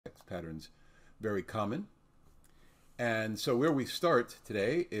pattern's very common. And so where we start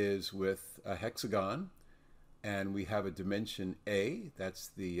today is with a hexagon, and we have a dimension A,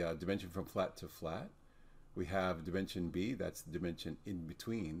 that's the dimension from flat to flat. We have dimension B, that's the dimension in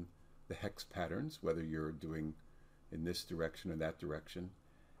between the hex patterns, whether you're doing in this direction or that direction.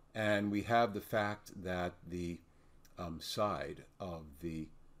 And we have the fact that the side of the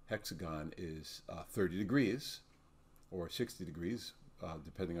hexagon is 30 degrees or 60 degrees,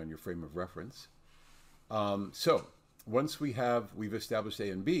 depending on your frame of reference. So once we've established A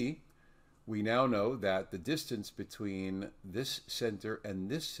and B, we now know that the distance between this center and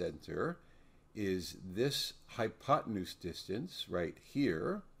this center is this hypotenuse distance right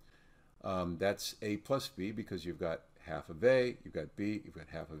here. That's A plus B, because you've got half of A, you've got B, you've got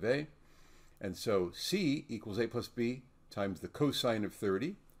half of A. And so C equals A plus B times the cosine of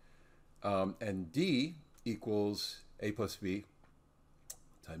 30. And D equals A plus B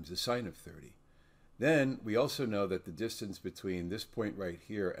times the sine of 30. Then we also know that the distance between this point right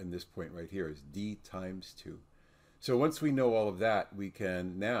here and this point right here is D times 2. So once we know all of that, we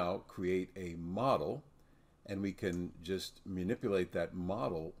can now create a model, and we can just manipulate that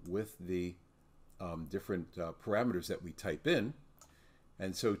model with the different parameters that we type in.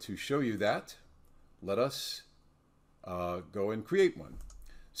 And so to show you that, let us go and create one.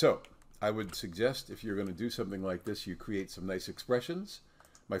 So I would suggest, if you're going to do something like this, you create some nice expressions.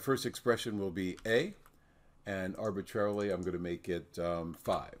 My first expression will be A, and arbitrarily I'm going to make it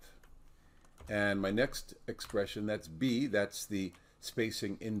 5. And my next expression, that's B, that's the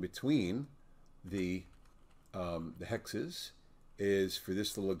spacing in between the hexes, is, for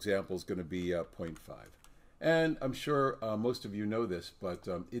this little example, is going to be 0.5. And I'm sure most of you know this, but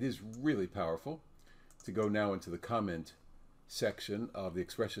it is really powerful to go now into the comment section of the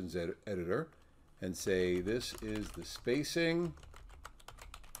expressions editor and say, this is the spacing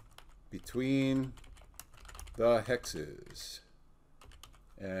between the hexes.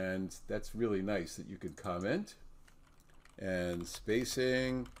 And that's really nice that you can comment. And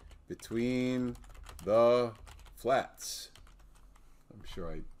spacing between the flats. I'm sure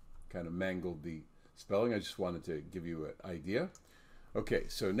I kind of mangled the spelling. I just wanted to give you an idea. Okay,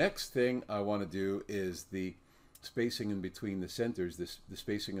 so next thing I want to do is the spacing in between the centers, the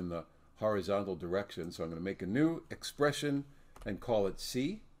spacing in the horizontal direction. So I'm going to make a new expression and call it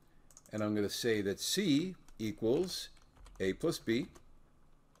C. And I'm going to say that C equals A plus B,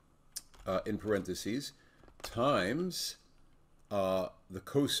 in parentheses, times the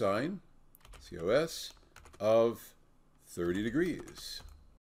cosine, COS, of 30 degrees.